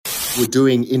We're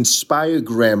doing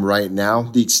Inspiregram right now.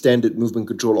 The extended movement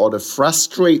control order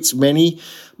frustrates many,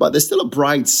 but there's still a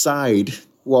bright side.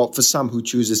 Well, for some who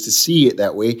chooses to see it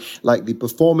that way, like the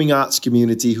performing arts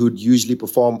community who'd usually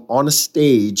perform on a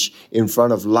stage in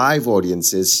front of live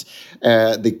audiences.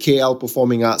 The KL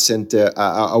Performing Arts Center,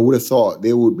 I would have thought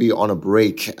they would be on a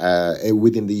break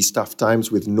within these tough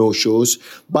times with no shows,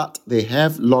 but they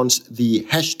have launched the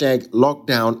hashtag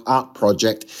Lockdown Art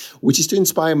Project, which is to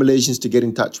inspire Malaysians to get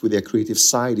in touch with their creative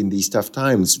side in these tough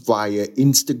times via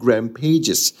Instagram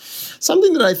pages.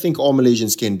 Something that I think all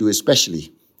Malaysians can do,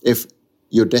 especially if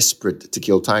you're desperate to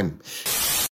kill time.